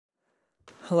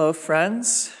Hello,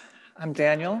 friends. I'm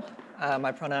Daniel.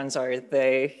 My pronouns are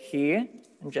they, he,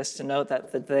 and just to note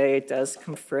that the they does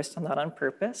come first on that on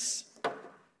purpose.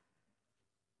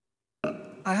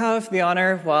 I have the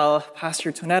honor, while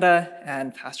Pastor Tonetta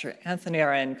and Pastor Anthony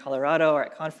are in Colorado or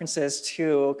at conferences,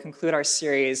 to conclude our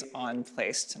series on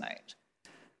place tonight.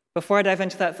 Before I dive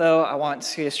into that, though, I want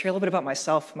to share a little bit about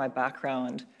myself, my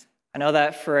background. I know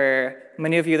that for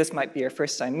many of you, this might be your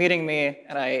first time meeting me,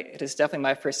 and it is definitely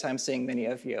my first time seeing many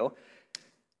of you.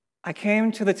 I came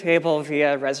to the table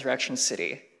via Resurrection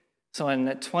City. So in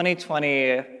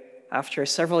 2020, after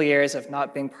several years of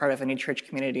not being part of any church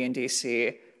community in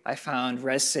DC, I found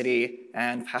Res City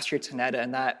and Pastor Tonetta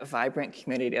and that vibrant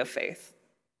community of faith.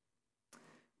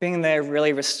 Being there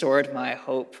really restored my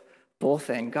hope, both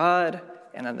in God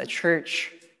and in the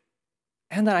church,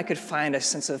 and that I could find a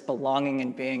sense of belonging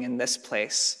and being in this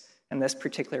place, in this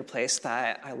particular place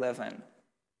that I live in.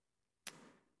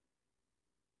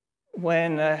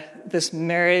 When this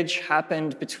marriage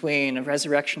happened between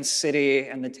Resurrection City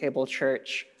and the Table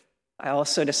Church, I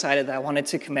also decided that I wanted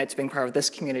to commit to being part of this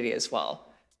community as well.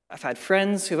 I've had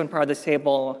friends who've been part of the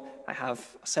table. I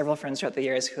have several friends throughout the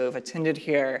years who have attended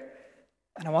here,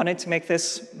 and I wanted to make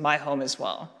this my home as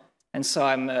well. And so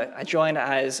I joined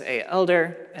as an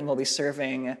elder and will be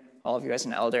serving all of you as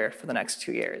an elder for the next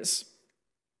 2 years.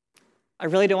 I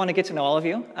really do want to get to know all of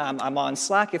you. I'm on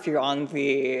Slack. If you're on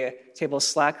the table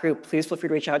Slack group, please feel free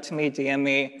to reach out to me, DM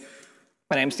me.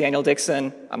 My name's Daniel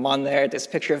Dixon. I'm on there. There's a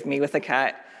picture of me with a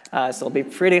cat, so it'll be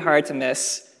pretty hard to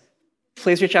miss.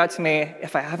 Please reach out to me.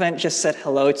 If I haven't just said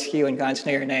hello to you and gotten to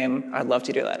know your name, I'd love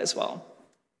to do that as well.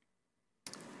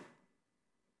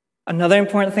 Another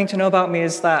important thing to know about me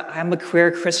is that I'm a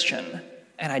queer Christian,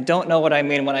 and I don't know what I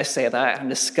mean when I say that. I'm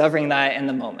discovering that in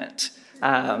the moment.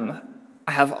 I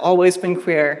have always been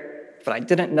queer, but I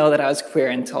didn't know that I was queer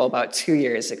until about 2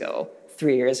 years ago.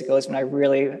 3 years ago is when I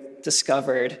really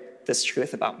discovered this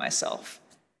truth about myself.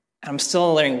 And I'm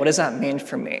still learning, what does that mean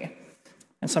for me?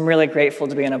 And so I'm really grateful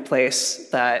to be in a place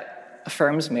that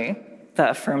affirms me, that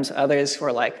affirms others who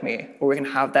are like me, where we can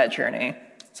have that journey.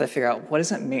 So I figure out, what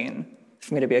does it mean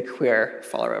for me to be a queer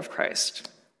follower of Christ?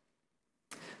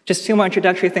 Just 2 more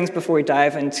introductory things before we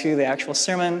dive into the actual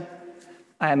sermon.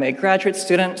 I am a graduate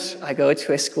student. I go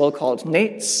to a school called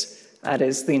NAITS. That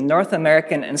is the North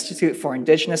American Institute for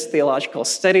Indigenous Theological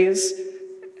Studies.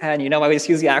 And you know why we just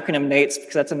use the acronym NAITS?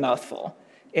 Because that's a mouthful.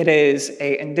 It is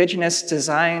an Indigenous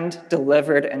designed,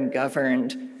 delivered, and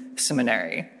governed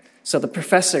seminary. So the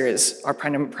professors are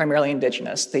primarily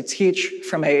Indigenous. They teach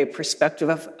from a perspective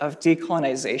of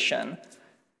decolonization.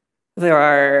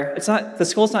 The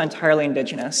school's not entirely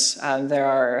Indigenous. There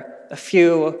are a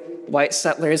few white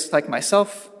settlers like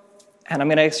myself, and I'm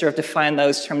going to sort of define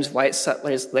those terms, white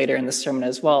settlers, later in the sermon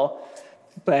as well.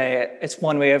 But it's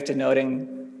one way of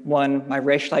denoting, 1, my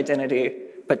racial identity,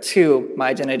 but 2, my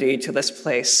identity to this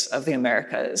place of the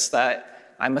Americas,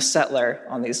 that I'm a settler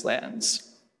on these lands.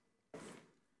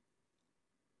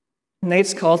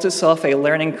 NAITS calls itself a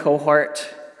learning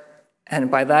cohort, and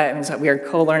by that it means that we are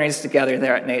co-learners together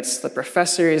there at NAITS, the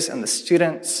professors and the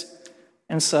students.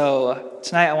 And so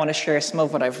tonight I want to share some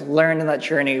of what I've learned in that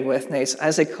journey with NAITS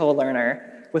as a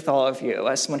co-learner with all of you,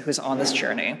 as someone who's on this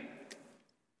journey.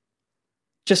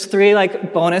 Just 3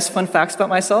 bonus fun facts about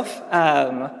myself.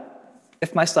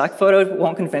 If my Slack photo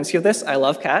won't convince you of this, I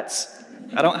love cats.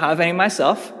 I don't have any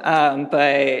myself,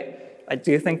 but I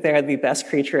do think they're the best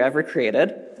creature ever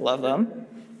created. Love them.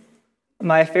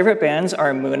 My favorite bands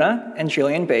are Muna and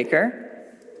Julian Baker.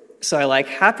 So I like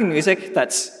happy music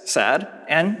that's sad,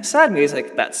 and sad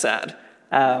music that's sad.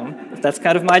 That's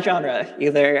kind of my genre,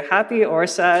 either happy or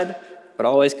sad, but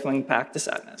always coming back to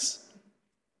sadness.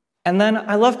 And then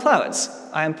I love clouds.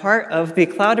 I am part of the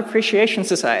Cloud Appreciation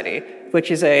Society,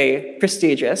 which is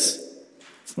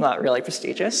it's not really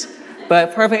prestigious,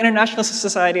 but part of an international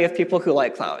society of people who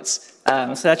like clouds.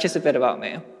 So that's just a bit about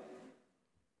me.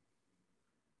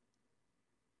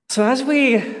 So as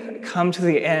we come to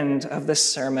the end of this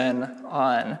sermon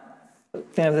the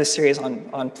end of this series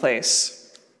on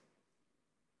place,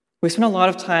 we spent a lot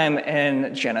of time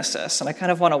in Genesis, and I kind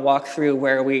of want to walk through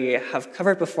where we have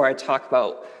covered before I talk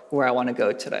about where I want to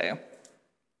go today.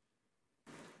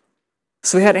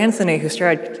 So we had Anthony, who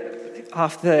started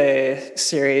off the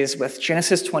series with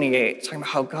Genesis 28, talking about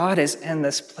how God is in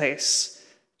this place.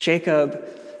 Jacob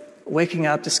waking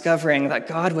up, discovering that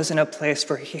God was in a place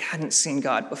where he hadn't seen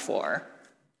God before.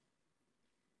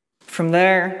 From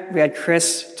there, we had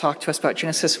Chris talk to us about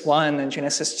Genesis 1 and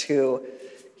Genesis 2.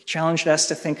 He challenged us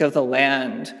to think of the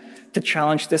land, to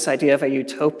challenge this idea of a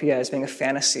utopia as being a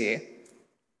fantasy.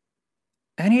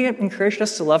 And he encouraged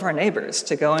us to love our neighbors,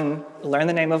 to go and learn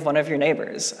the name of one of your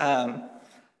neighbors.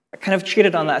 I kind of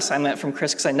cheated on that assignment from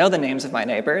Chris because I know the names of my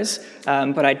neighbors,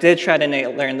 but I did try to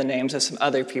learn the names of some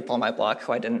other people on my block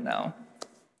who I didn't know.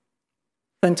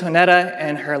 Then Tonetta,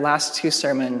 in her last two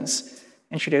sermons,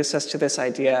 introduced us to this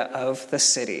idea of the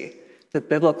city, the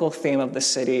biblical theme of the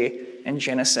city in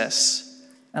Genesis.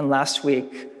 And last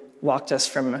week, walked us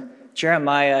from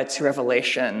Jeremiah to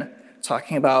Revelation,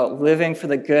 talking about living for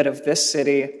the good of this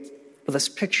city, with this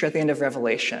picture at the end of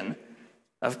Revelation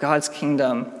of God's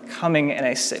kingdom coming in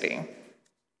a city.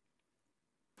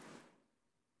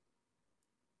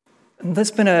 And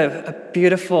that's been a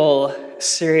beautiful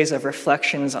series of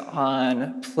reflections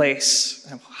on place,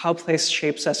 and how place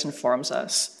shapes us and forms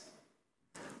us.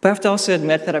 But I have to also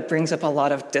admit that it brings up a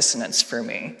lot of dissonance for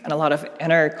me and a lot of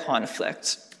inner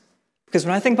conflict. Because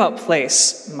when I think about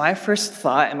place, my first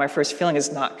thought and my first feeling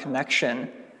is not connection,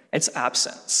 it's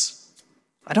absence.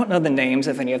 I don't know the names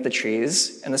of any of the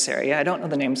trees in this area. I don't know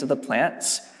the names of the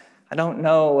plants. I don't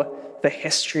know the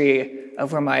history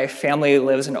of where my family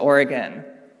lives in Oregon.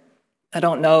 I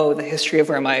don't know the history of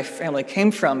where my family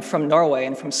came from Norway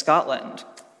and from Scotland.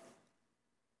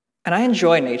 And I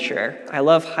enjoy nature. I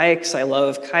love hikes, I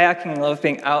love kayaking, I love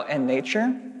being out in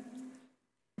nature.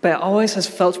 But it always has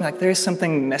felt to me like there's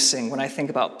something missing when I think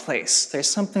about place. There's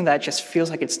something that just feels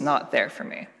like it's not there for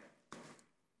me.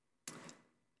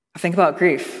 I think about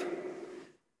grief.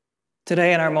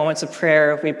 Today in our moments of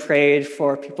prayer, we prayed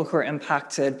for people who are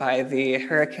impacted by the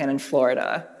hurricane in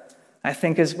Florida. I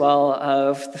think as well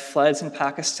of the floods in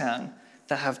Pakistan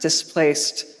that have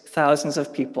displaced thousands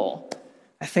of people.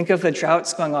 I think of the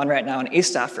droughts going on right now in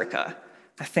East Africa.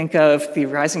 I think of the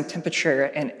rising temperature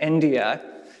in India.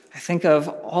 I think of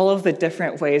all of the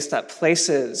different ways that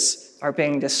places are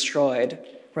being destroyed,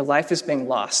 where life is being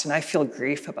lost, and I feel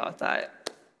grief about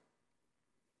that.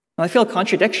 And I feel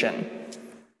contradiction.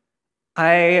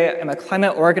 I am a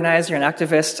climate organizer and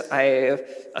activist. I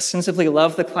ostensibly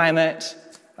love the climate.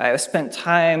 I have spent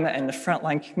time in the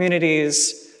frontline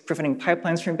communities, preventing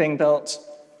pipelines from being built.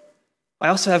 I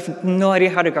also have no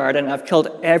idea how to garden. I've killed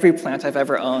every plant I've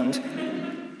ever owned,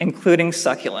 including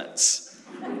succulents.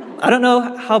 I don't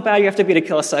know how bad you have to be to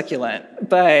kill a succulent,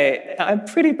 but I'm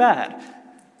pretty bad.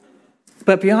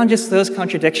 But beyond just those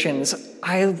contradictions,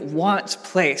 I want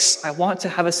place. I want to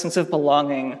have a sense of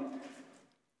belonging.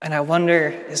 And I wonder,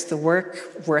 is the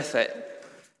work worth it?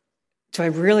 Do I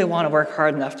really want to work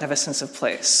hard enough to have a sense of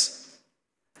place?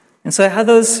 And so I had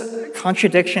those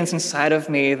contradictions inside of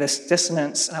me, this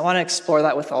dissonance, and I want to explore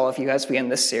that with all of you as we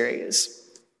end this series.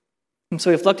 And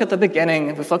so we've looked at the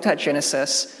beginning, we've looked at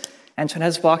Genesis, and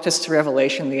Tonetta's walked us to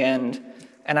Revelation, the end,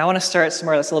 and I want to start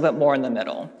somewhere that's a little bit more in the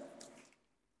middle.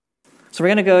 So we're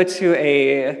going to go to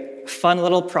a fun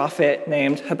little prophet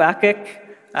named Habakkuk.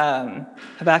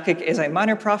 Habakkuk is a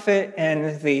minor prophet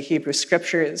in the Hebrew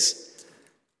Scriptures.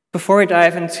 Before we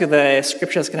dive into the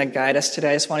scripture that's going to guide us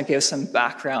today, I just want to give some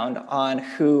background on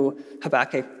who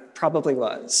Habakkuk probably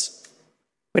was.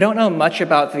 We don't know much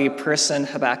about the person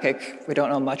Habakkuk. We don't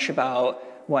know much about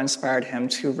what inspired him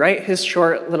to write his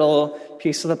short little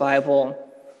piece of the Bible,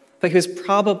 but he was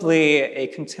probably a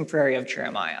contemporary of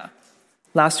Jeremiah.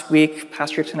 Last week,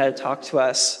 Pastor Tonetta talked to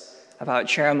us about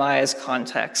Jeremiah's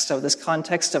context, of this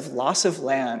context of loss of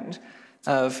land,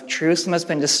 of Jerusalem has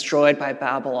been destroyed by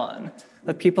Babylon,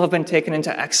 the people have been taken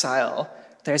into exile.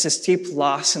 There's this deep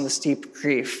loss and this deep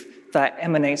grief that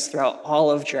emanates throughout all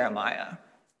of Jeremiah.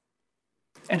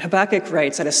 And Habakkuk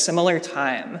writes at a similar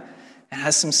time and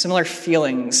has some similar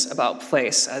feelings about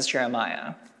place as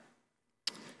Jeremiah.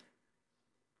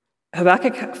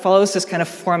 Habakkuk follows this kind of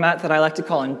format that I like to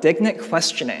call indignant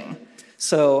questioning.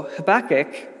 So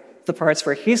Habakkuk, the parts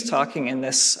where he's talking in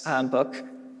this book,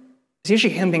 is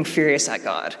usually him being furious at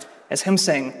God. It's him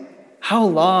saying, how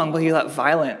long will you let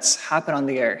violence happen on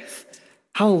the earth?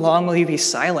 How long will you be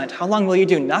silent? How long will you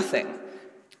do nothing?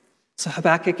 So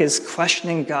Habakkuk is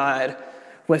questioning God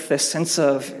with this sense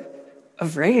of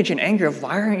rage and anger of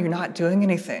why aren't you not doing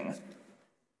anything?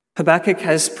 Habakkuk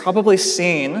has probably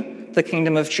seen the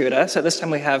kingdom of Judah. So this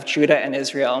time we have Judah and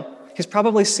Israel. He's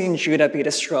probably seen Judah be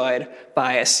destroyed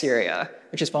by Assyria,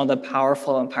 which is one of the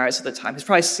powerful empires of the time. He's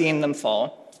probably seen them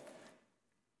fall.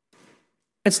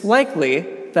 It's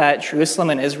likely that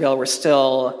Jerusalem and Israel were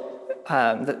still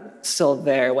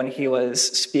there when he was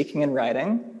speaking and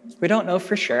writing. We don't know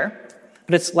for sure,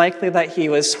 but it's likely that he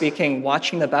was speaking,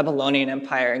 watching the Babylonian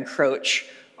Empire encroach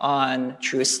on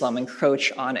Jerusalem,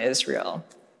 encroach on Israel.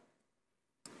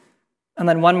 And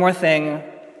then one more thing,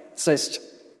 just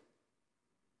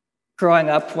growing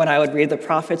up, when I would read the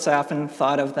prophets, I often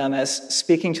thought of them as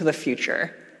speaking to the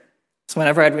future. So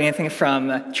whenever I'd read anything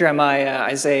from Jeremiah,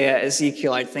 Isaiah,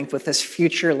 Ezekiel, I'd think with this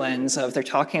future lens of they're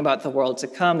talking about the world to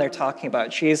come, they're talking about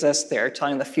Jesus, they're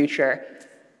telling the future.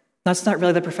 That's not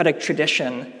really the prophetic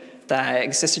tradition that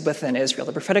existed within Israel.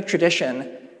 The prophetic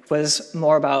tradition was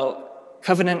more about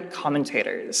covenant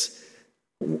commentators,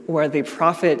 where the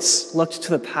prophets looked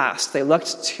to the past. They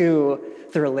looked to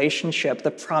the relationship,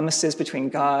 the promises between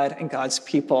God and God's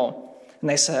people. And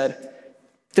they said,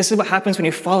 this is what happens when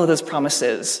you follow those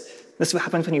promises. This is what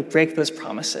happens when you break those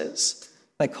promises.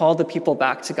 They called the people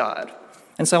back to God.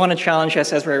 And so I want to challenge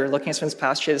us as we're looking at some of these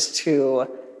passages to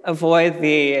avoid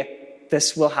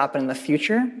this will happen in the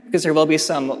future, because there will be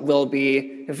some will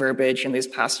be verbiage in these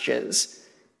passages.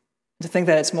 To think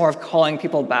that it's more of calling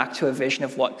people back to a vision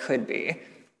of what could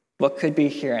be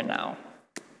here and now.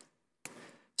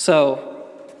 So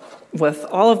with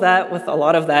all of that, with a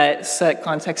lot of that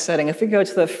context setting, if we go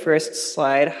to the first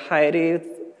slide, Heidi,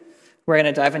 we're going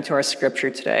to dive into our scripture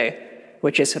today,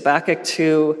 which is Habakkuk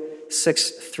 2, 6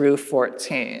 through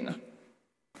 14.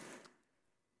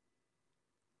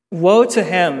 Woe to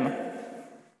him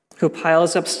who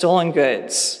piles up stolen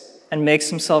goods and makes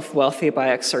himself wealthy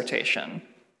by extortion.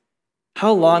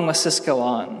 How long must this go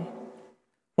on?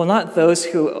 Will not those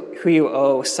who you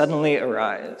owe suddenly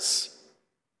arise?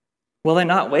 Will they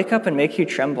not wake up and make you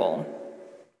tremble?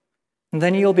 And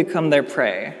then you will become their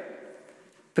prey.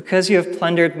 Because you have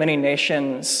plundered many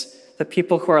nations, the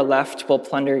people who are left will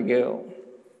plunder you.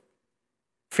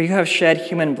 For you have shed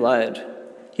human blood.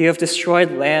 You have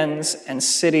destroyed lands and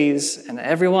cities and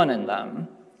everyone in them.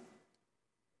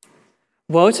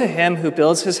 Woe to him who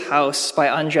builds his house by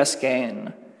unjust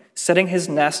gain, setting his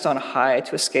nest on high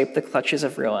to escape the clutches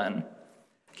of ruin.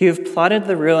 You have plotted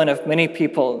the ruin of many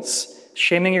peoples,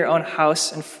 shaming your own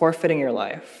house and forfeiting your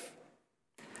life.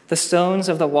 The stones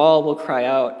of the wall will cry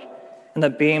out, and the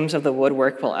beams of the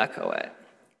woodwork will echo it.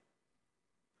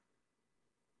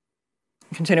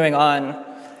 Continuing on,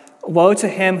 woe to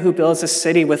him who builds a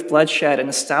city with bloodshed and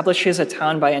establishes a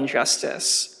town by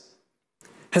injustice.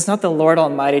 Has not the Lord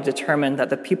Almighty determined that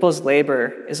the people's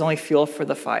labor is only fuel for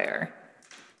the fire,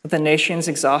 that the nations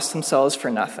exhaust themselves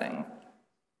for nothing?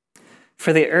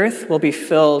 For the earth will be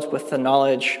filled with the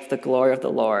knowledge of the glory of the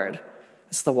Lord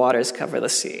as the waters cover the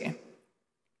sea.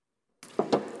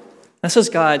 This is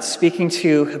God speaking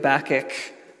to Habakkuk,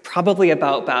 probably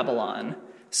about Babylon,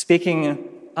 speaking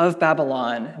of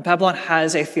Babylon. Babylon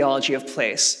has a theology of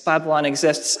place. Babylon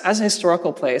exists as a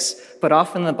historical place, but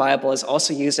often the Bible is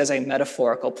also used as a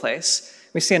metaphorical place.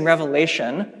 We see in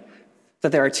Revelation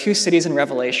that there are two cities in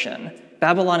Revelation.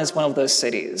 Babylon is one of those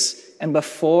cities. And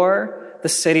before the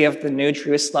city of the New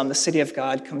Jerusalem, the city of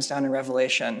God, comes down in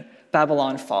Revelation,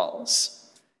 Babylon falls.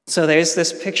 So there's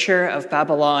this picture of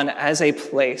Babylon as a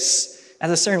place,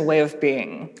 as a certain way of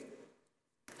being.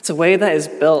 It's a way that is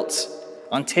built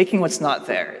on taking what's not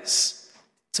theirs.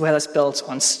 It's a way that's built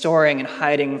on storing and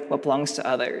hiding what belongs to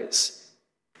others.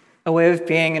 A way of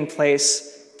being in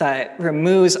place that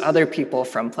removes other people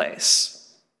from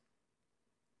place.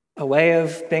 A way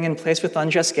of being in place with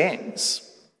unjust gains.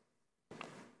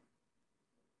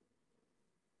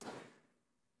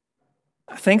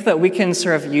 I think that we can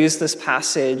sort of use this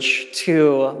passage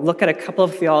to look at a couple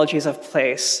of theologies of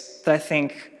place that I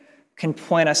think can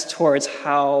point us towards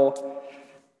how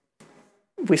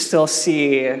we still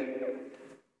see,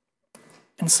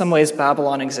 in some ways,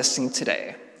 Babylon existing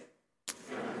today.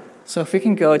 So if we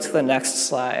can go to the next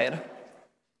slide.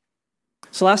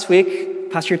 So last week,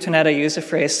 Pastor Tonetta used the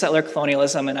phrase settler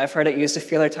colonialism, and I've heard it used a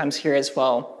few other times here as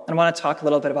well. And I want to talk a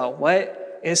little bit about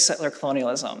what is settler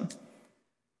colonialism.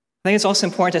 I think it's also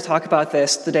important to talk about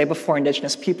this the day before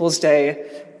Indigenous Peoples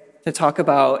Day, to talk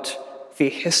about the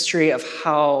history of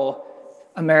how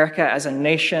America as a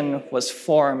nation was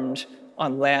formed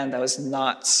on land that was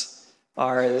not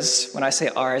ours. When I say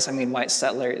ours, I mean white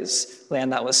settlers,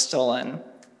 land that was stolen.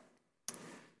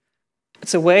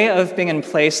 It's a way of being in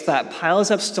place that piles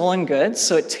up stolen goods,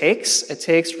 so it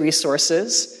takes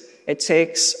resources, it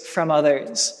takes from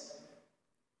others,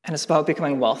 and it's about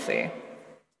becoming wealthy.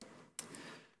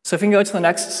 So if we can go to the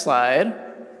next slide.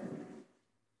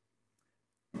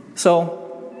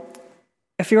 So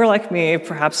if you were like me,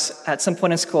 perhaps at some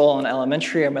point in school, in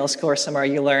elementary or middle school or somewhere,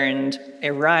 you learned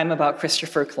a rhyme about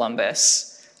Christopher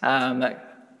Columbus. Went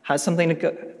something like,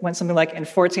 in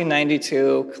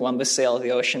 1492, Columbus sailed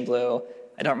the ocean blue.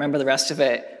 I don't remember the rest of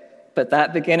it, but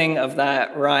that beginning of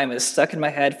that rhyme is stuck in my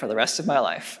head for the rest of my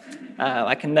life.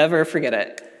 I can never forget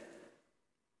it.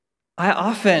 I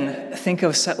often think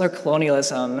of settler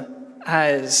colonialism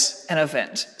as an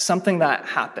event, something that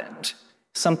happened,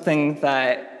 something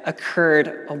that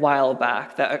occurred a while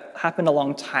back, that happened a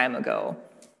long time ago.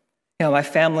 My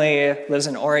family lives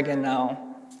in Oregon now,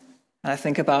 and I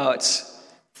think about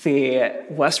the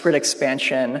westward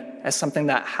expansion as something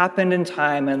that happened in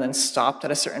time and then stopped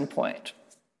at a certain point.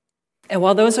 And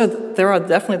while there are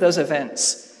definitely those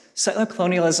events, settler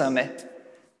colonialism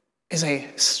is a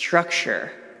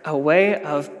structure, a way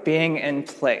of being in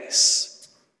place.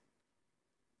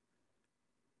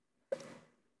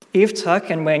 Eve Tuck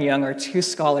and Wayne Young are two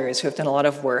scholars who have done a lot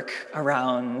of work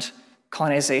around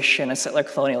colonization and settler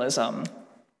colonialism.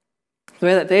 The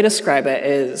way that they describe it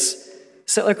is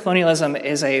settler colonialism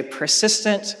is a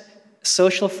persistent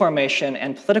social formation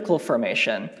and political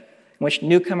formation in which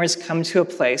newcomers come to a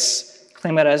place,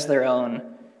 claim it as their own,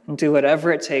 and do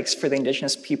whatever it takes for the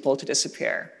indigenous people to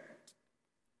disappear.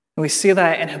 And we see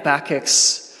that in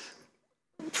Habakkuk's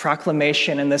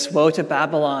proclamation in this woe to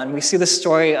Babylon. We see the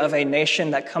story of a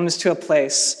nation that comes to a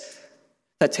place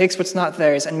that takes what's not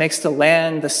theirs and makes the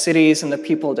land, the cities, and the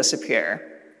people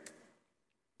disappear.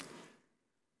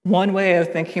 One way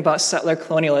of thinking about settler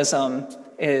colonialism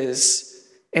is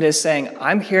it is saying,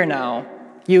 I'm here now,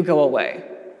 you go away.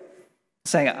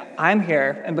 Saying, I'm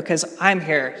here, and because I'm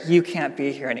here, you can't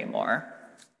be here anymore.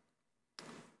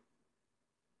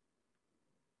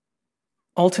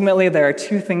 Ultimately, there are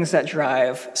two things that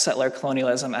drive settler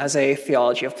colonialism as a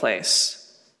theology of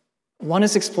place. One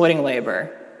is exploiting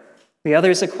labor. The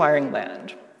other is acquiring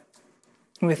land.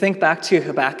 When we think back to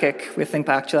Habakkuk, we think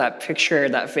back to that picture,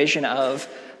 that vision of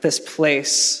this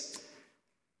place.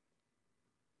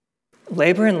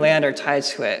 Labor and land are tied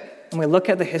to it. When we look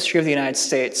at the history of the United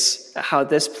States, at how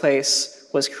this place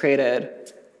was created,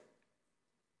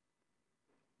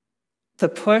 the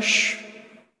push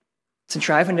to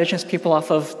drive indigenous people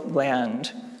off of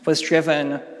land was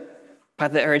driven by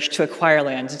the urge to acquire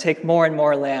land, to take more and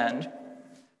more land.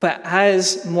 But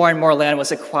as more and more land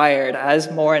was acquired, as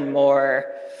more and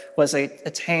more was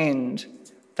attained,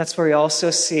 that's where we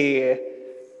also see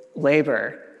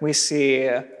labor. We see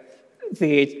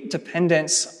the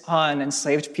dependence on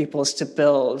enslaved peoples to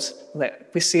build.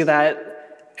 We see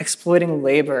that exploiting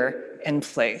labor in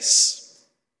place.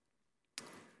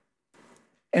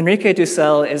 Enrique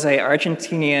Dussel is an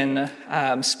Argentinian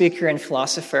speaker and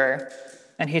philosopher,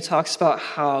 and he talks about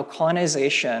how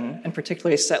colonization, and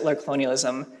particularly settler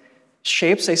colonialism,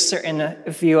 shapes a certain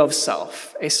view of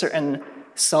self, a certain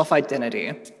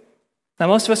self-identity. Now,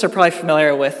 most of us are probably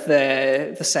familiar with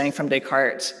the saying from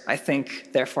Descartes, I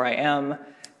think, therefore I am.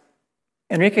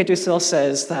 Enrique Dussel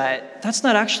says that that's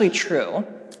not actually true,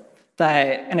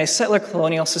 that in a settler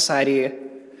colonial society,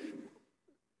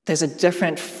 there's a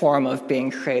different form of being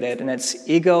created, and it's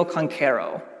ego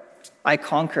conquero. I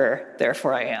conquer,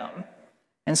 therefore I am.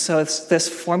 And so it's this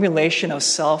formulation of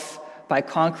self by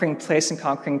conquering place and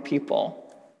conquering people.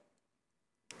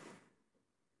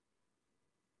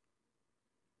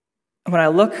 When I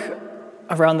look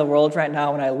around the world right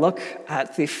now, when I look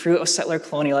at the fruit of settler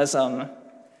colonialism,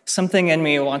 something in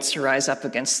me wants to rise up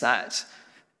against that.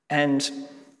 And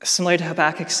similar to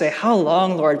Habakkuk, say, how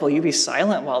long, Lord, will you be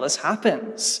silent while this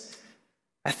happens?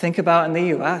 I think about in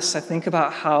the US, I think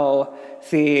about how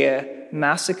the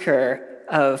massacre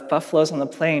of buffaloes on the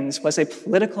plains was a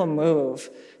political move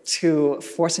to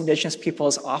force indigenous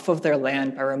peoples off of their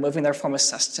land by removing their form of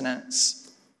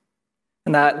sustenance.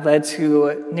 And that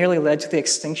nearly led to the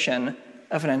extinction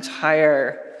of an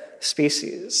entire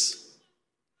species.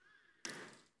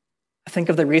 I think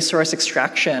of the resource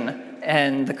extraction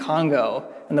in the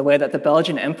Congo and the way that the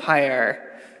Belgian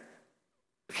Empire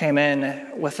came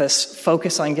in with this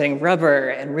focus on getting rubber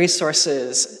and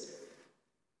resources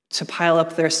to pile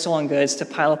up their stolen goods, to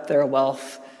pile up their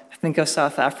wealth. I think of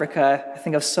South Africa. I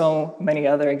think of so many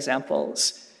other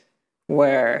examples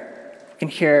where you can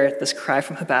hear this cry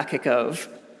from Habakkuk of,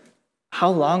 how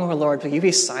long, O Lord, will you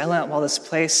be silent while this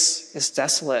place is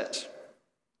desolate?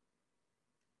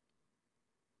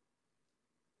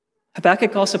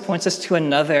 Habakkuk also points us to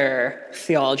another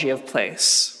theology of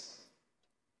place.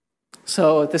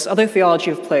 So this other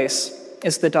theology of place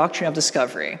is the doctrine of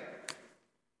discovery.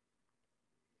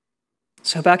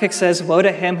 So Habakkuk says, woe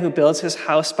to him who builds his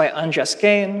house by unjust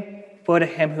gain. Woe to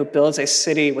him who builds a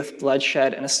city with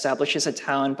bloodshed and establishes a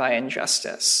town by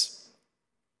injustice.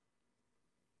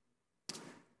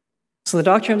 So the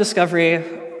doctrine of discovery,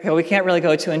 we can't really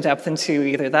go too in-depth into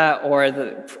either that or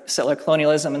the settler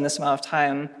colonialism in this amount of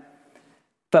time.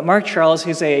 But Mark Charles,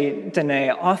 who's a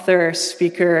Dene author,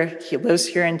 speaker, he lives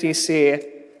here in DC,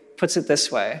 puts it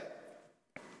this way.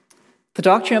 The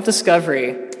doctrine of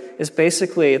discovery is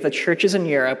basically the churches in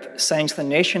Europe saying to the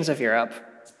nations of Europe,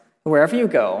 wherever you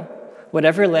go,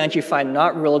 whatever land you find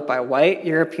not ruled by white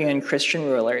European Christian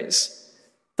rulers,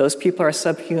 those people are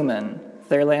subhuman.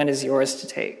 Their land is yours to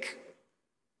take.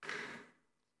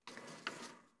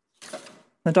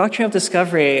 The doctrine of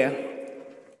discovery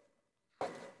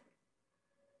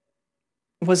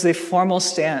was the formal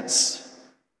stance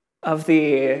of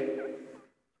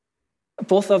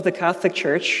both of the Catholic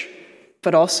Church,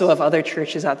 but also of other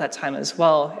churches at that time as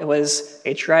well. It was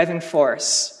a driving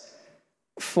force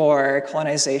for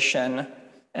colonization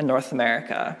in North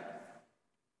America.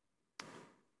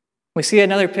 We see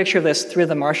another picture of this through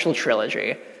the Marshall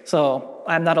Trilogy. So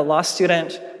I'm not a law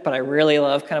student, but I really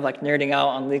love kind of like nerding out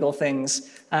on legal things.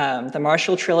 The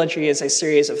Marshall Trilogy is a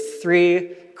series of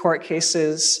 3 court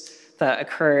cases that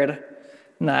occurred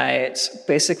that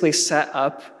basically set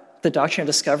up the doctrine of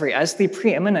discovery as the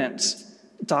preeminent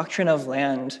doctrine of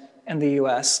land in the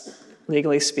US,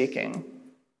 legally speaking.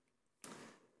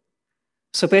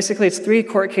 So basically, it's 3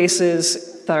 court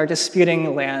cases that are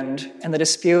disputing land, and the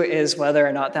dispute is whether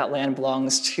or not that land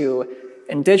belongs to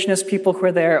Indigenous people who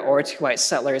are there or to white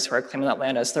settlers who are claiming that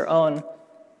land as their own.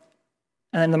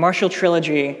 And in the Marshall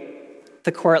Trilogy,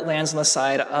 the court lands on the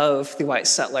side of the white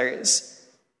settlers.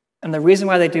 And the reason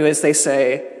why they do is they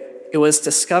say it was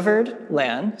discovered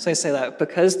land. So they say that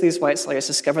because these white settlers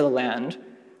discover the land,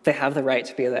 they have the right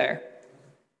to be there.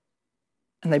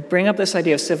 And they bring up this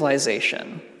idea of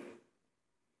civilization.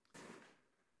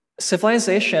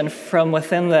 Civilization from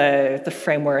within the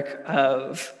framework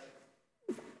of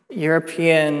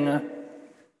European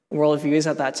worldviews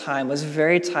at that time was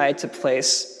very tied to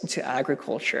place, to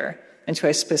agriculture, and to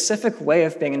a specific way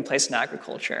of being in place in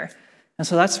agriculture. And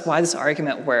so that's why this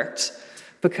argument worked,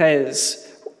 because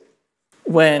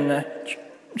when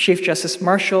Chief Justice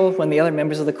Marshall, when the other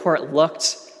members of the court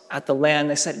looked at the land,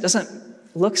 they said, it doesn't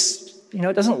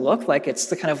look like it's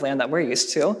the kind of land that we're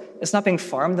used to. It's not being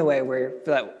farmed the way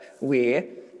that we,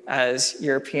 as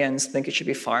Europeans, think it should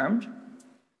be farmed.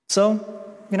 So,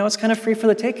 it's kind of free for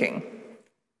the taking.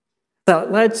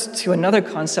 That led to another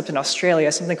concept in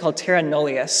Australia, something called terra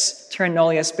nullius. Terra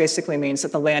nullius basically means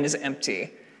that the land is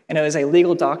empty. And it was a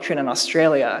legal doctrine in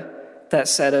Australia that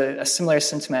said a similar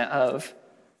sentiment of,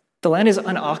 the land is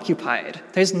unoccupied.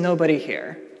 There's nobody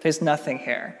here. There's nothing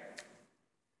here.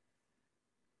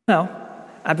 Now,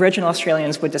 Aboriginal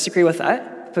Australians would disagree with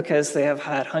that because they have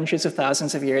had hundreds of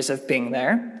thousands of years of being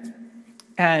there.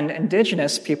 And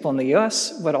Indigenous people in the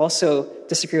US would also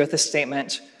disagree with this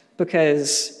statement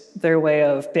because their way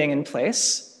of being in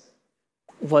place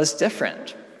was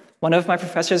different. One of my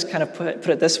professors kind of put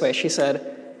it this way. She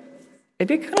said, it'd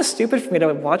be kind of stupid for me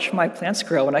to watch my plants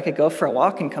grow when I could go for a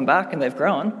walk and come back and they've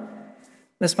grown.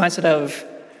 This mindset of,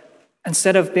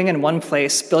 instead of being in one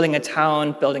place, building a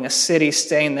town, building a city,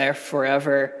 staying there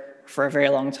forever, for a very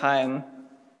long time,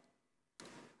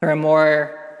 there are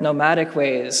more nomadic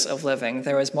ways of living.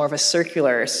 There was more of a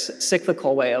circular,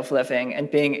 cyclical way of living and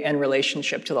being in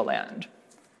relationship to the land.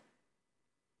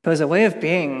 It was a way of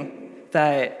being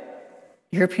that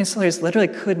European settlers literally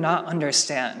could not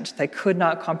understand. They could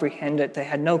not comprehend it. They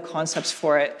had no concepts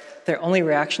for it. Their only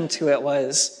reaction to it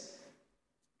was,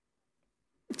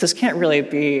 this can't really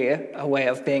be a way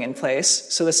of being in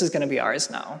place, so this is going to be ours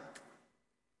now.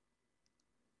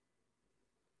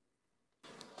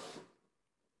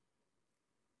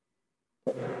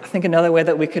 I think another way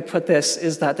that we could put this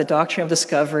is that the doctrine of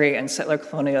discovery and settler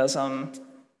colonialism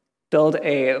build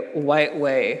a white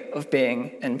way of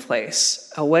being in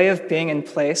place, a way of being in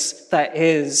place that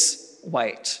is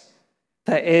white,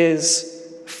 that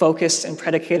is focused and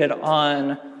predicated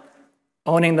on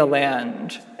owning the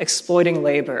land, exploiting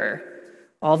labor,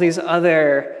 all these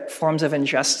other forms of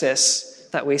injustice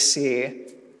that we see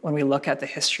when we look at the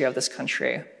history of this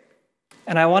country.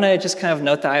 And I want to just kind of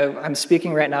note that I'm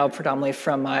speaking right now predominantly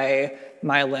from my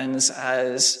lens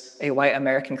as a white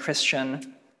American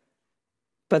Christian.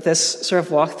 But this sort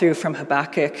of walkthrough from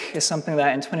Habakkuk is something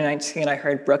that in 2019 I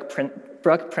heard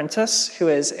Brooke Prentice, who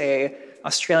is an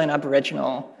Australian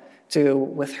Aboriginal, do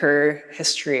with her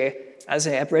history as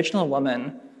an Aboriginal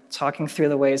woman, talking through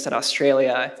the ways that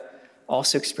Australia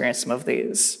also experienced some of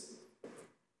these.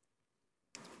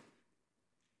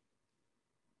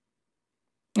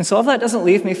 And so all of that doesn't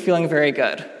leave me feeling very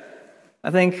good.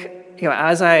 I think,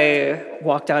 as I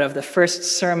walked out of the first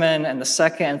sermon and the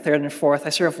second and third and fourth,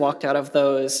 I sort of walked out of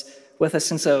those with a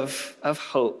sense of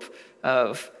hope,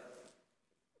 of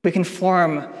we can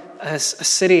form a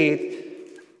city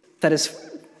that is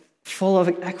full of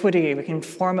equity. We can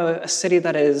form a city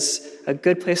that is a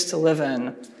good place to live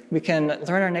in. We can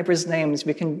learn our neighbors' names.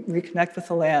 We can reconnect with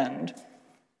the land.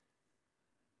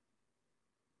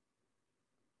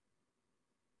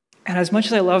 And as much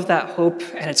as I love that hope,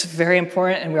 and it's very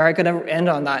important, and we are going to end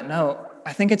on that note,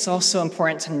 I think it's also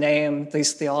important to name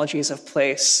these theologies of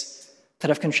place that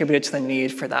have contributed to the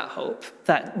need for that hope,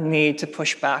 that need to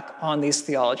push back on these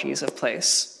theologies of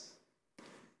place.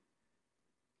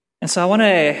 And so I want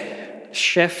to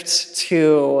shift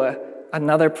to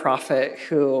another prophet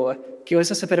who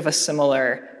gives us a bit of a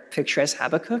similar picture as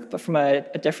Habakkuk, but from a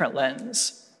different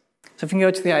lens. So if we can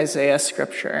go to the Isaiah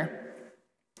scripture.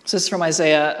 This is from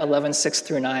Isaiah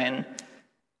 11:6-9.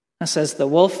 It says, "The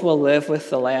wolf will live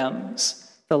with the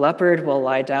lambs. The leopard will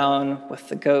lie down with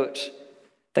the goat.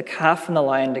 The calf and the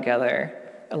lion together.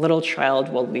 A little child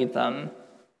will lead them.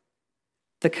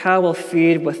 The cow will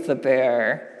feed with the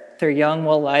bear. Their young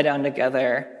will lie down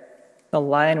together. The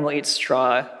lion will eat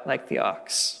straw like the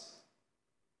ox.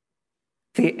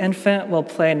 The infant will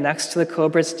play next to the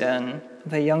cobra's den.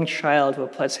 The young child will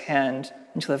put his hand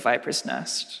into the viper's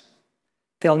nest.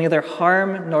 They'll neither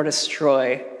harm nor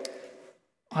destroy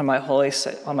on my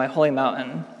holy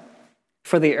mountain.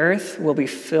 For the earth will be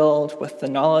filled with the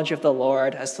knowledge of the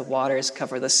Lord as the waters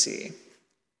cover the sea."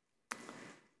 I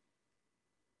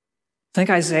think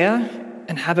Isaiah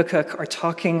and Habakkuk are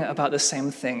talking about the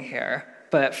same thing here,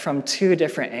 but from two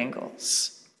different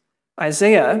angles.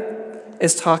 Isaiah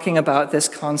is talking about this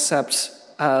concept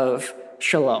of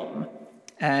shalom.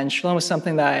 And shalom is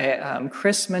something that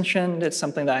Chris mentioned. It's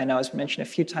something that I know has mentioned a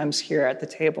few times here at the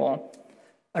table.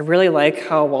 I really like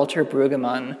how Walter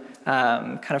Brueggemann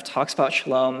kind of talks about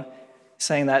shalom,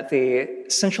 saying that the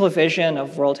central vision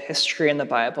of world history in the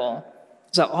Bible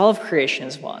is that all of creation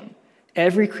is one.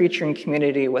 Every creature in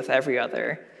community with every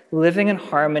other, living in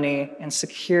harmony and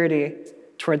security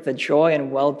toward the joy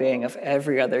and well-being of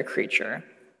every other creature.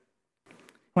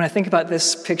 When I think about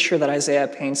this picture that Isaiah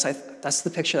paints, that's the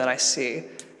picture that I see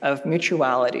of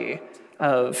mutuality,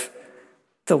 of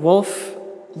the wolf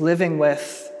living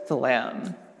with the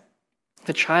lamb,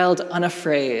 the child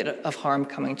unafraid of harm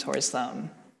coming towards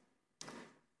them.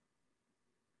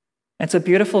 It's a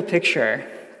beautiful picture.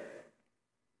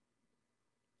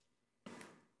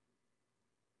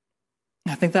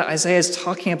 I think that Isaiah is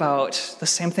talking about the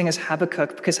same thing as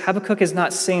Habakkuk, because Habakkuk is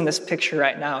not seeing this picture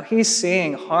right now. He's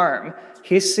seeing harm.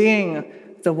 He's seeing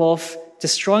the wolf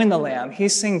destroying the lamb.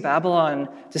 He's seeing Babylon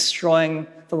destroying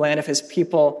the land of his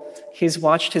people. He's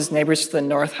watched his neighbors to the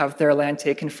north have their land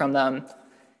taken from them.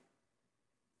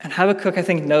 And Habakkuk, I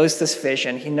think, knows this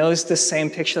vision. He knows the same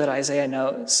picture that Isaiah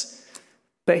knows.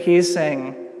 But he's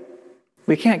saying,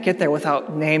 we can't get there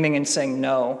without naming and saying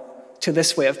no to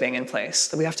this way of being in place,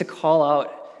 that we have to call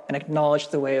out and acknowledge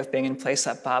the way of being in place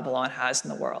that Babylon has in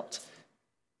the world.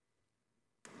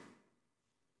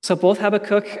 So both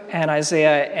Habakkuk and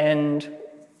Isaiah end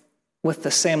with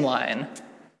the same line.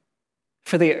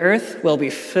 For the earth will be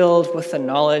filled with the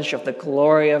knowledge of the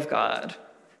glory of God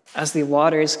as the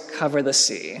waters cover the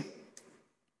sea.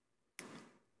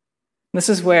 This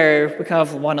is where we kind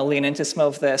of want to lean into some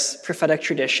of this prophetic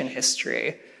tradition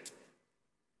history.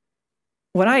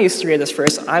 When I used to read this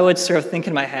verse, I would sort of think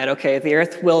in my head, okay, the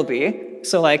earth will be,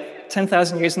 so like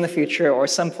 10,000 years in the future or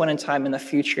some point in time in the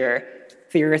future,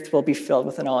 the earth will be filled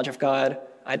with the knowledge of God.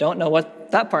 I don't know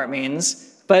what that part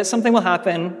means, but something will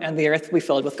happen and the earth will be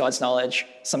filled with God's knowledge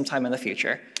sometime in the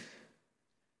future.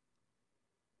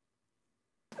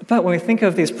 But when we think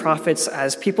of these prophets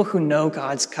as people who know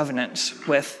God's covenant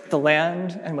with the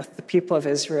land and with the people of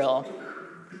Israel,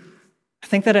 I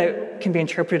think that it can be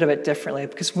interpreted a bit differently,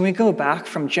 because when we go back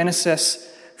from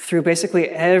Genesis through basically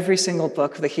every single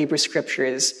book of the Hebrew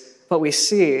Scriptures, what we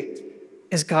see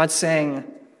is God saying,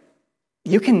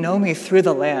 you can know me through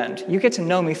the land. You get to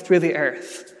know me through the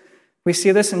earth. We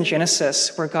see this in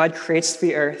Genesis, where God creates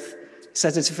the earth,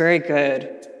 says it's very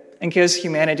good, and gives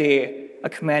humanity a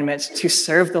commandment to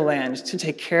serve the land, to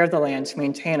take care of the land, to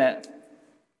maintain it.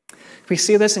 We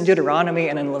see this in Deuteronomy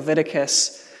and in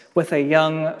Leviticus, with a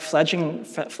young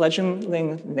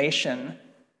fledgling nation,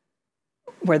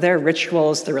 where their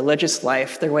rituals, their religious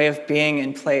life, their way of being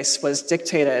in place was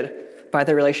dictated by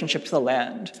their relationship to the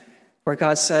land, where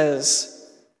God says,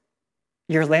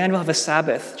 your land will have a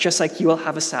Sabbath, just like you will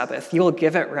have a Sabbath. You will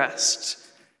give it rest.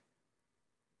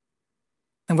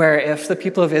 And where if the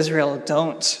people of Israel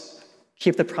don't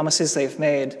keep the promises they've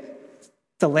made,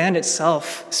 the land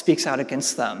itself speaks out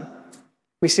against them.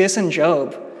 We see this in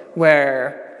Job,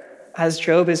 where as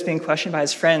Job is being questioned by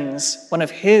his friends, one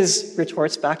of his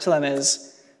retorts back to them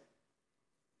is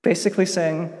basically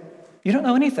saying, you don't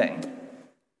know anything.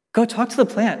 Go talk to the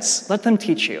plants. Let them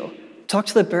teach you. Talk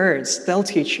to the birds. They'll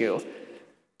teach you.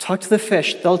 Talk to the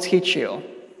fish. They'll teach you. And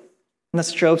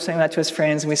that's Job saying that to his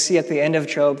friends. And we see at the end of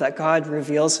Job that God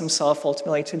reveals himself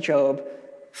ultimately to Job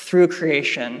through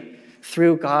creation,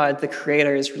 through God, the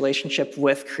Creator's relationship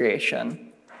with creation.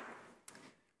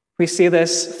 We see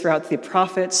this throughout the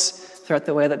prophets, throughout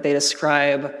the way that they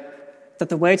describe that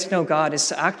the way to know God is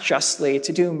to act justly,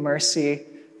 to do mercy,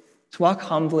 to walk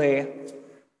humbly,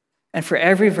 And for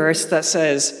every verse that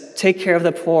says, take care of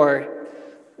the poor,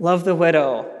 love the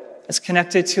widow, is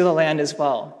connected to the land as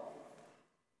well.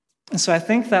 And so I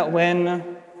think that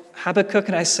when Habakkuk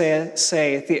and I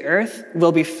say the earth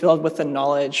will be filled with the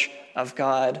knowledge of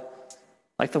God,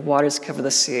 like the waters cover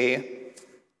the sea, I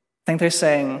think they're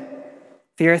saying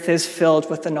the earth is filled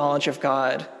with the knowledge of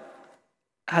God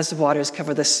as the waters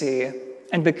cover the sea.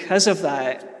 And because of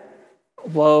that,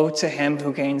 woe to him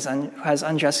who has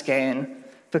unjust gain.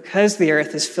 Because the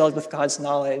earth is filled with God's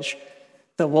knowledge,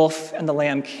 the wolf and the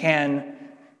lamb can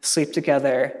sleep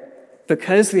together.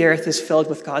 Because the earth is filled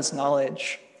with God's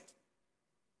knowledge,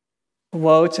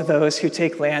 woe to those who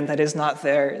take land that is not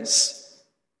theirs.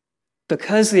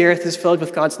 Because the earth is filled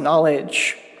with God's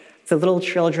knowledge, the little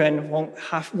children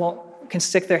can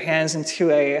stick their hands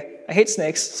into I hate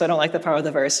snakes, so I don't like the part of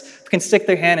the verse, can stick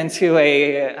their hand into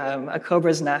a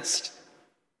cobra's nest.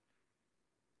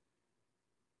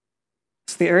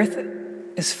 So the earth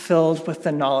is filled with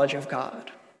the knowledge of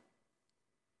God.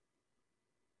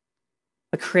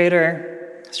 The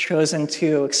Creator has chosen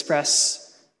to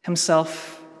express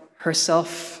himself,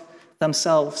 herself,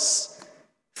 themselves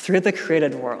through the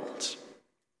created world.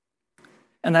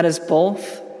 And that is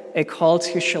both a call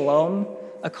to shalom,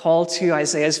 a call to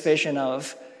Isaiah's vision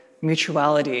of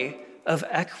mutuality, of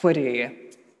equity,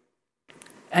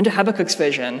 and to Habakkuk's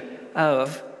vision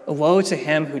of woe to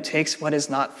him who takes what is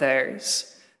not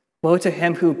theirs. Woe to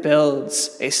him who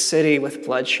builds a city with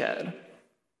bloodshed.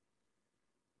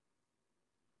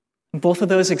 Both of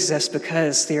those exist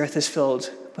because the earth is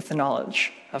filled with the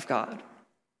knowledge of God.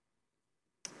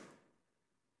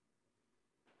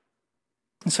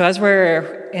 And so as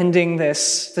we're ending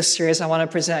this series, I want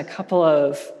to present a couple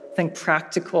of,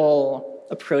 practical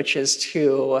approaches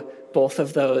to both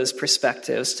of those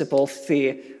perspectives, to both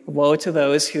the woe to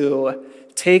those who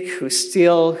take, who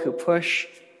steal, who push,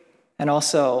 and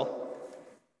also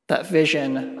that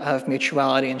vision of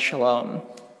mutuality and shalom.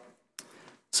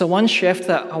 So one shift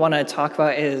that I want to talk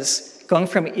about is going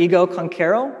from ego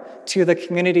conquero to the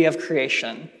community of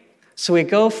creation. So we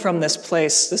go from this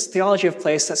place, this theology of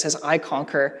place that says, I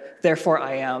conquer, therefore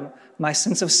I am. My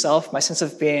sense of self, my sense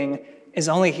of being is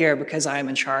only here because I am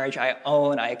in charge, I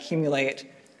own, I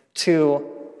accumulate, to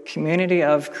community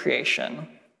of creation.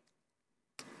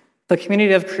 The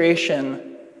community of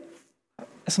creation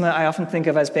is something I often think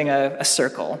of as being a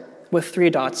circle with 3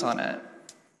 dots on it.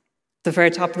 At the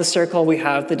very top of the circle, we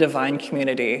have the divine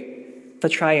community, the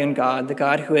triune God, the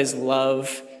God who is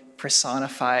love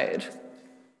personified.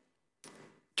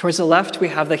 Towards the left, we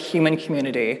have the human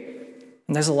community,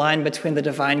 and there's a line between the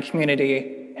divine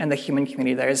community and the human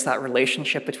community. There is that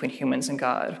relationship between humans and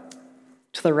God.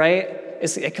 To the right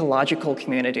is the ecological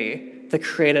community, the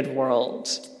created world.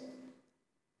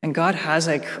 And God has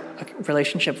a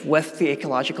relationship with the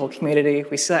ecological community.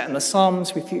 We see that in the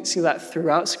Psalms, we see that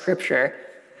throughout Scripture,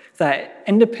 that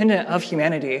independent of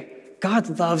humanity,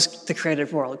 God loves the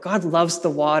created world. God loves the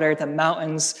water, the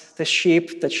mountains, the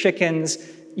sheep, the chickens,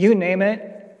 you name it,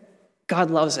 God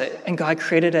loves it. And God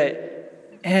created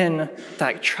it in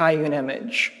that triune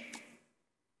image.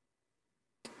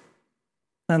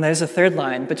 Then there's a third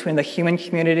line between the human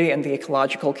community and the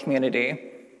ecological community,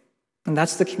 and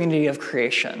that's the community of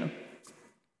creation.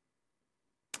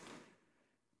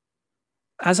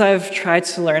 As I've tried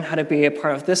to learn how to be a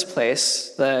part of this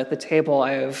place, the table,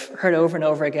 I've heard over and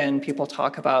over again people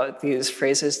talk about these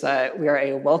phrases that we are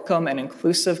a welcome and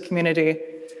inclusive community,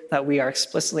 that we are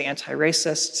explicitly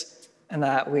anti-racist, and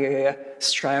that we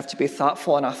strive to be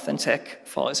thoughtful and authentic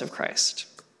followers of Christ.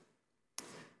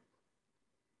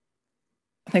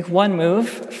 I think one move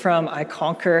from I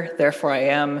conquer, therefore I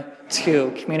am,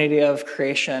 to community of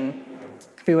creation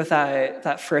could be with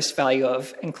that first value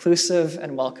of inclusive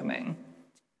and welcoming.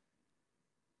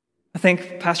 I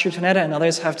think Pastor Tonetta and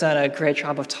others have done a great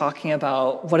job of talking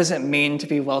about what does it mean to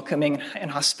be welcoming and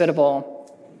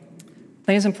hospitable. I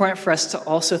think it's important for us to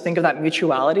also think of that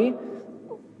mutuality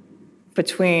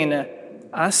between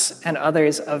us and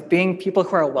others of being people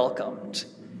who are welcomed,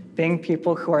 being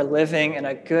people who are living in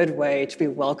a good way to be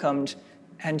welcomed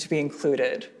and to be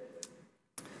included.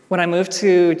 When I moved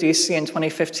to DC in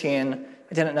 2015,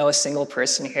 I didn't know a single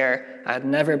person here. I had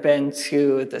never been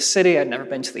to the city. I'd never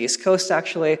been to the East Coast,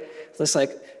 actually. It was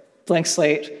like blank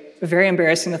slate, very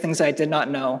embarrassing, the things I did not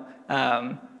know.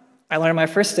 I learned my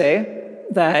first day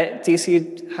that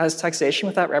DC has taxation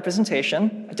without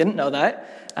representation. I didn't know that.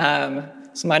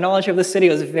 So my knowledge of the city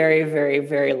was very, very,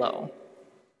 very low.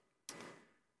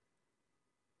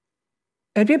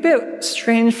 It'd be a bit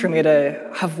strange for me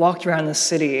to have walked around the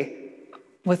city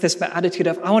with this attitude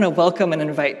of, I want to welcome and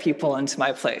invite people into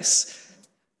my place.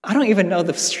 I don't even know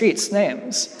the streets'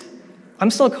 names. I'm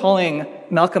still calling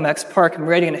Malcolm X Park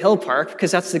Meridian Hill Park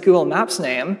because that's the Google Maps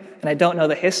name, and I don't know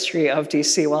the history of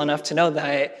DC well enough to know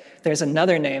that there's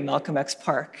another name, Malcolm X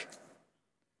Park.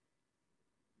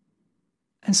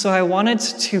 And so I wanted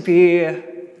to be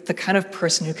the kind of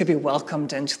person who could be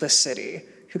welcomed into the city,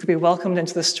 who could be welcomed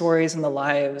into the stories and the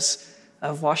lives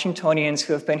of Washingtonians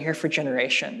who have been here for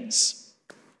generations.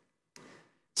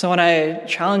 So when I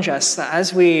challenge us that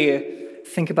as we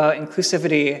think about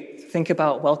inclusivity, think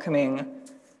about welcoming,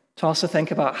 to also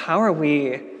think about how are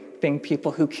we being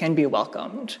people who can be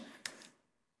welcomed.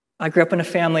 I grew up in a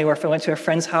family where if I went to a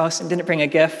friend's house and didn't bring a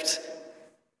gift,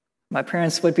 my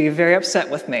parents would be very upset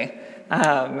with me,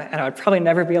 and I would probably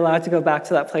never be allowed to go back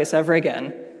to that place ever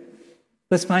again.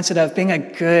 This mindset of being a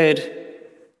good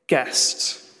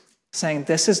guest, saying,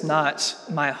 this is not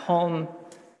my home,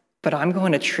 but I'm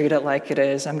going to treat it like it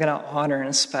is. I'm going to honor and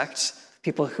respect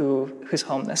people whose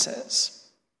home this is.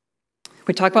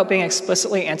 We talk about being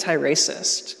explicitly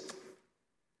anti-racist.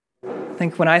 I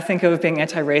think when I think of being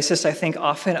anti-racist, I think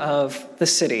often of the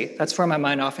city. That's where my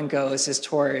mind often goes, is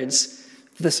towards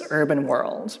this urban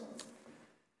world.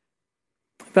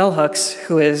 Bell Hooks,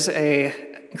 who is an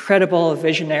incredible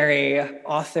visionary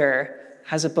author,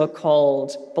 has a book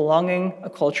called Belonging, A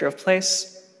Culture of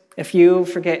Place. If you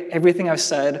forget everything I've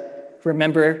said,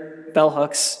 remember Bell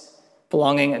Hooks,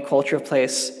 Belonging, A Culture of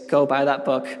Place. Go buy that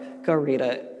book. Go read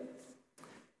it.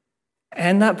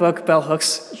 In that book, Bell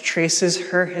Hooks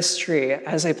traces her history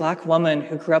as a Black woman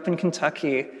who grew up in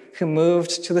Kentucky, who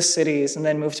moved to the cities and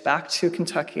then moved back to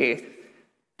Kentucky.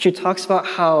 She talks about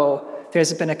how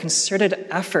there's been a concerted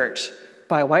effort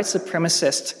by white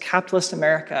supremacist capitalist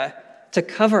America to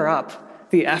cover up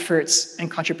the efforts and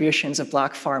contributions of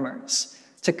Black farmers,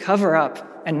 to cover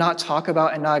up and not talk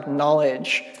about and not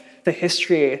acknowledge the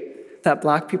history that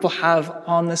Black people have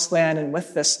on this land and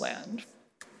with this land.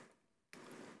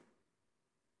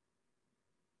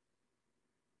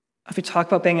 If we talk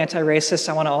about being anti-racist,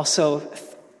 I want to also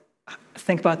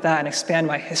think about that and expand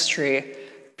my history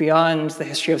beyond the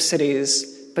history of cities,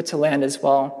 but to land as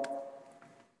well.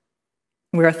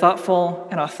 We are thoughtful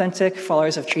and authentic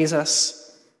followers of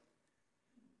Jesus.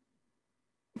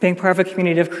 Being part of a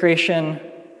community of creation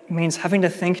means having to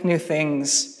think new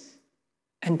things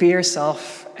and be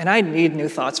yourself. And I need new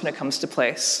thoughts when it comes to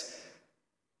place.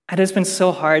 It has been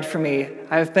so hard for me.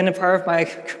 I've been a part of my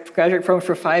graduate program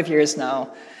for 5 years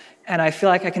now, and I feel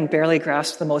like I can barely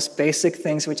grasp the most basic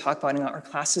things we talk about in our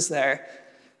classes there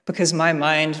because my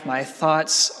mind, my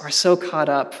thoughts are so caught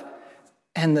up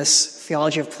in this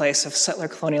theology of place, of settler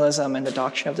colonialism and the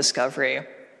doctrine of discovery.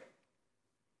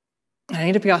 And I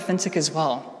need to be authentic as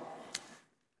well.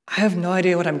 I have no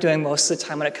idea what I'm doing most of the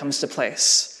time when it comes to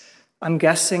place. I'm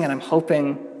guessing and I'm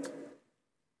hoping.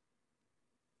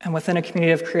 And within a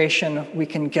community of creation, we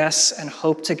can guess and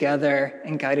hope together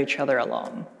and guide each other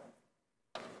along.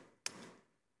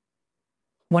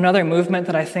 One other movement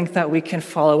that I think that we can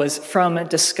follow is from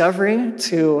discovery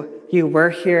to you were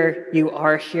here, you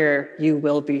are here, you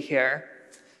will be here.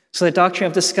 So the doctrine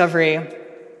of discovery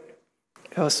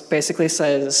basically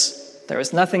says there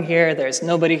was nothing here, there's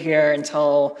nobody here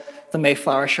until the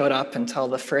Mayflower showed up, until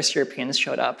the first Europeans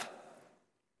showed up.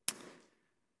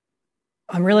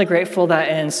 I'm really grateful that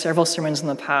in several sermons in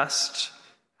the past,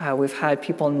 we've had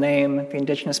people name the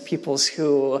indigenous peoples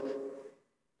whose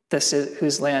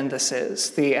land this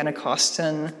is, the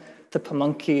Anacostan, the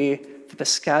Pamunkey, the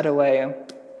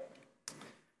Piscataway.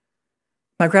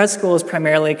 My grad school is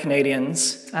primarily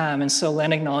Canadians, and so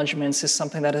land acknowledgements is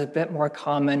something that is a bit more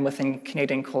common within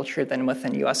Canadian culture than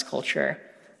within US culture.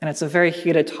 And it's a very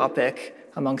heated topic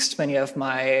amongst many of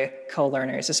my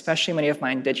co-learners, especially many of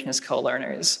my Indigenous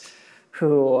co-learners,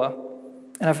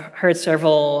 and I've heard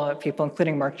several people,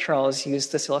 including Mark Charles, use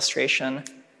this illustration.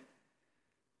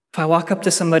 If I walk up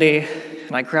to somebody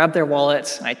and I grab their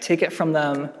wallet and I take it from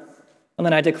them, and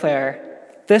then I declare,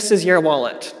 this is your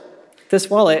wallet. This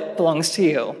wallet belongs to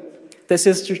you. This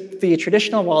is the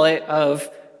traditional wallet of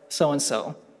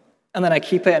so-and-so. And then I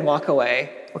keep it and walk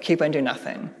away, or keep it and do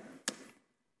nothing.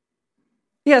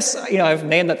 Yes, I've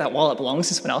named that wallet belongs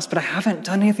to someone else, but I haven't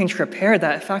done anything to repair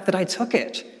that fact that I took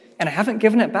it, and I haven't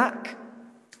given it back.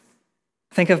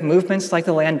 Think of movements like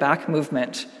the Land Back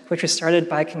movement, which was started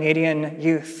by Canadian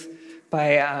youth,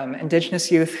 by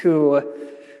Indigenous youth who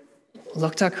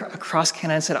looked across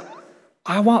Canada and said,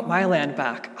 I want my land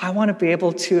back. I want to be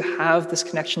able to have this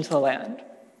connection to the land.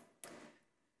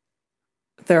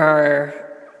 There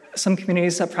are some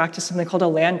communities that practice something called a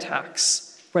land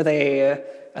tax, where they,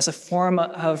 as a form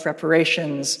of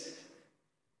reparations,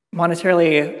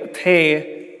 monetarily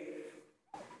pay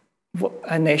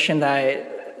a nation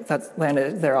that that land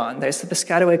they're on. There's the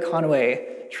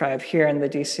Piscataway-Conway tribe here in the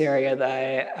DC area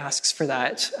that asks for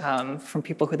that from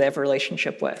people who they have a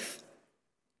relationship with.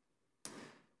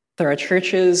 There are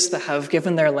churches that have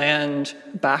given their land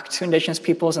back to Indigenous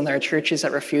peoples, and there are churches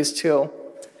that refuse to.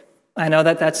 I know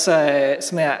that that's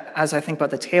something that, as I think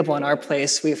about the table in our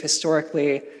place, we've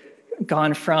historically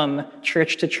gone from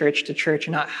church to church to church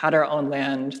and not had our own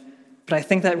land. But I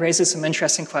think that raises some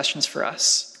interesting questions for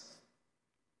us.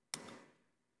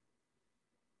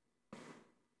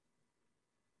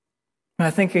 And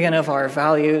I think again of our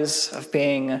values of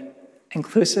being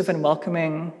inclusive and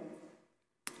welcoming.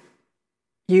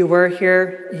 You were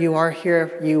here, you are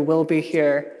here, you will be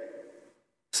here.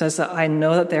 Says that I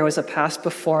know that there was a past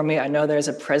before me, I know there's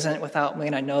a present without me,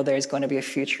 and I know there's going to be a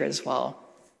future as well.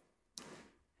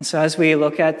 And so as we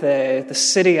look at the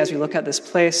city, as we look at this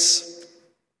place,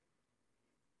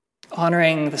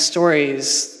 honoring the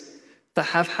stories that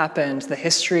have happened, the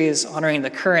histories, honoring the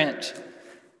current,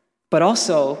 but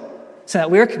also so that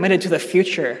we're committed to the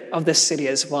future of this city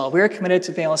as well. We're committed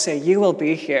to being able to say, you will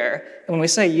be here. And when we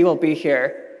say you will be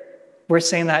here, we're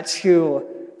saying that to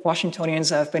Washingtonians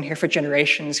that have been here for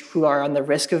generations who are on the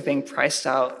risk of being priced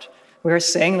out. We're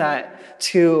saying that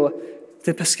to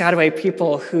the Piscataway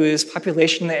people whose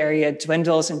population in the area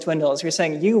dwindles and dwindles. We're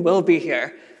saying, you will be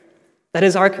here. That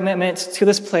is our commitment to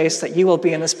this place, that you will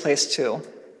be in this place too.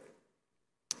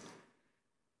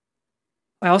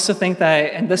 I also think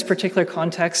that in this particular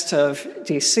context of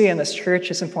DC and this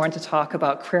church, it's important to talk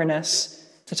about queerness,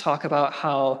 to talk about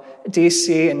how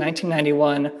DC in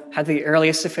 1991 had the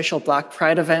earliest official Black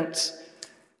Pride event,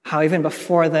 how even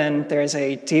before then there's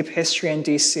a deep history in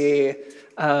DC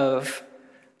of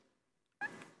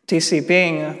DC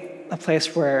being a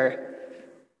place where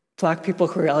Black people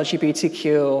who are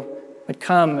LGBTQ would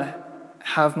come,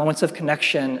 have moments of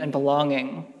connection and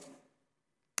belonging.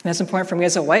 And it's important for me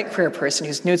as a white queer person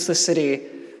who's new to the city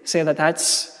to say that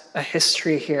that's a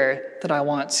history here that I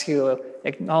want to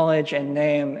acknowledge and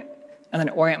name and then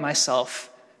orient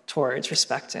myself towards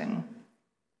respecting.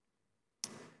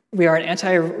 We are an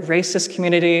anti-racist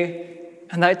community,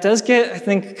 and that does get, I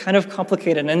think, kind of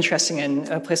complicated and interesting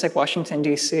in a place like Washington,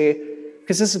 D.C.,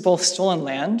 because this is both stolen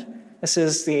land. This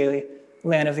is the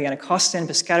land of the Anacostan,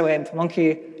 Piscataway, and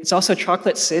Pamunkey. It's also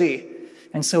Chocolate City.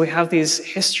 And so we have these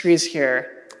histories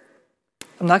here.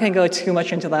 I'm not going to go too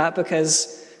much into that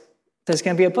because there's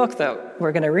going to be a book that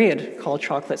we're going to read called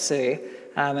Chocolate City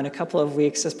in a couple of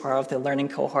weeks as part of the learning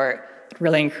cohort. I'd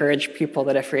really encourage people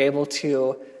that if you're able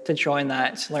to join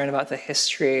that, to learn about the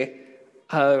history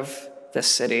of this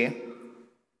city.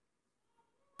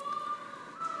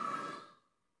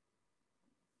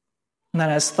 And then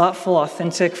as thoughtful,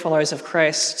 authentic followers of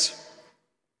Christ,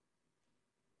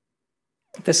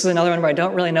 this is another one where I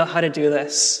don't really know how to do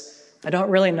this. I don't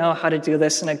really know how to do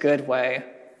this in a good way.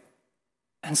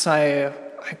 And so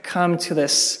I come to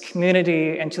this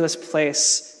community and to this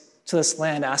place, to this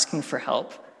land, asking for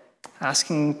help,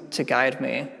 asking to guide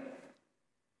me.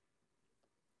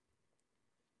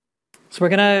 So we're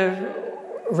going to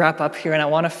wrap up here, and I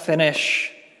want to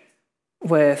finish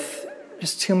with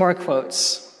just two more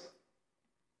quotes.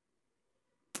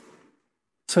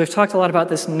 So we've talked a lot about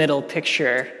this middle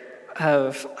picture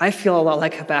of, I feel a lot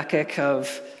like Habakkuk,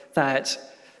 of that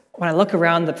when I look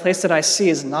around, the place that I see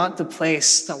is not the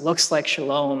place that looks like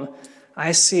shalom.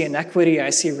 I see inequity, I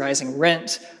see rising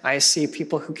rent, I see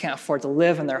people who can't afford to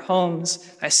live in their homes,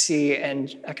 I see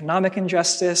economic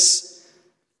injustice.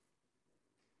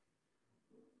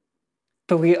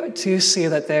 But we do see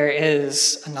that there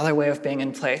is another way of being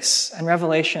in place, and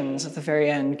Revelations at the very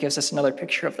end gives us another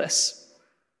picture of this.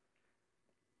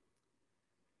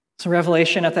 So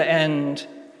Revelation at the end,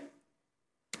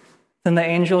 then the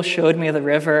angel showed me the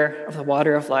river of the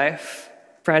water of life,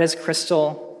 bright as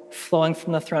crystal, flowing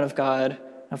from the throne of God,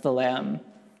 of the Lamb,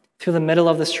 through the middle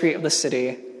of the street of the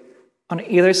city. On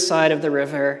either side of the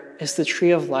river is the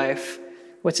tree of life,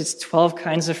 with its 12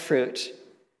 kinds of fruit,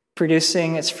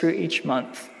 producing its fruit each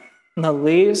month. And the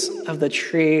leaves of the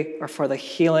tree are for the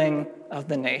healing of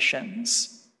the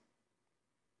nations.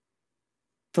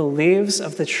 The leaves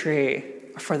of the tree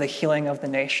are for the healing of the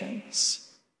nations.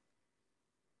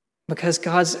 Because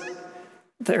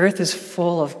the earth is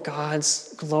full of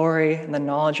God's glory and the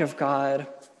knowledge of God.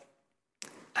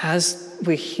 As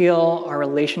we heal our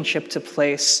relationship to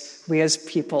place, we as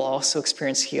people also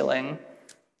experience healing.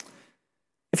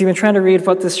 If you've been trying to read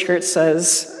what this shirt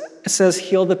says, it says,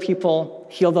 heal the people,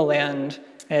 heal the land.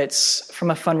 It's from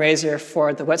a fundraiser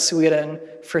for the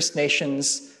Wet'suwet'en First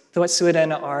Nations. The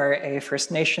Wet'suwet'en are a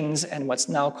First Nations in what's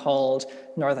now called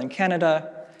Northern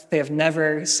Canada. They have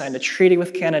never signed a treaty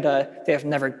with Canada. They have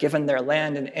never given their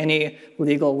land in any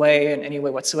legal way, in any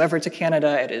way whatsoever to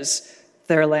Canada. It is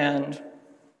their land.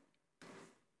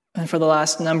 And for the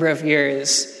last number of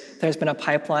years, there's been a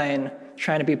pipeline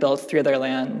trying to be built through their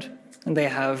land. And they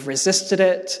have resisted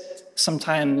it,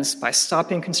 sometimes by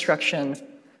stopping construction.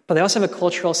 But they also have a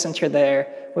cultural center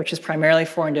there, which is primarily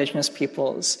for Indigenous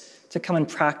peoples, to come and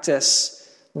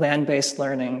practice land-based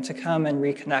learning, to come and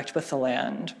reconnect with the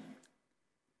land.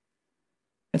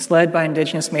 It's led by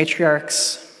Indigenous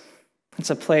matriarchs. It's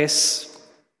a place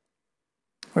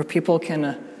where people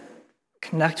can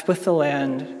connect with the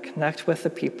land, connect with the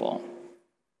people.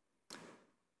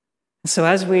 And so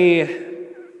as we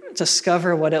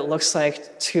discover what it looks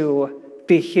like to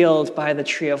be healed by the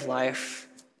tree of life,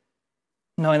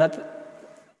 knowing that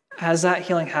as that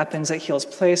healing happens, it heals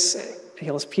place, it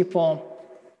heals people.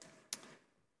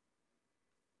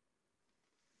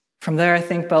 From there, I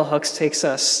think Bell Hooks takes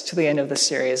us to the end of the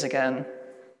series again.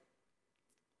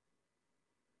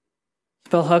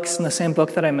 Bell Hooks, in the same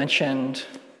book that I mentioned,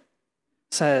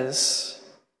 says,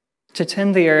 "To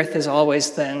tend the earth is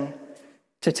always then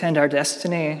to tend our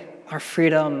destiny, our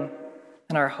freedom,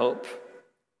 and our hope.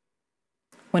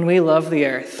 When we love the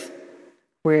earth,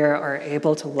 we are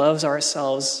able to love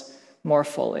ourselves more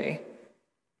fully."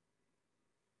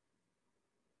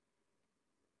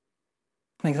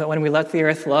 I think that when we let the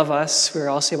earth love us, we're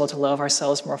also able to love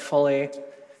ourselves more fully.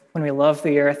 When we love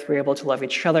the earth, we're able to love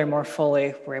each other more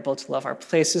fully. We're able to love our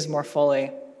places more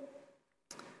fully.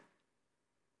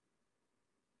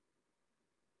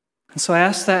 And so I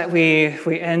ask that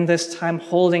we end this time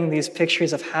holding these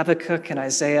pictures of Habakkuk and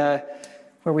Isaiah,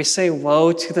 where we say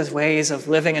woe to the ways of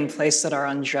living in places that are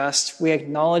unjust. We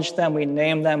acknowledge them, we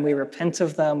name them, we repent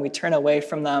of them, we turn away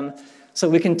from them, so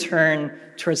we can turn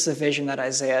towards the vision that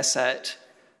Isaiah set,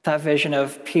 that vision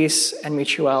of peace and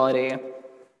mutuality.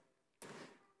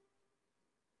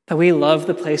 That we love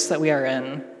the place that we are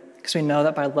in, because we know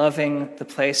that by loving the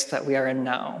place that we are in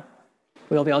now,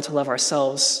 we will be able to love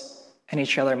ourselves and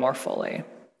each other more fully.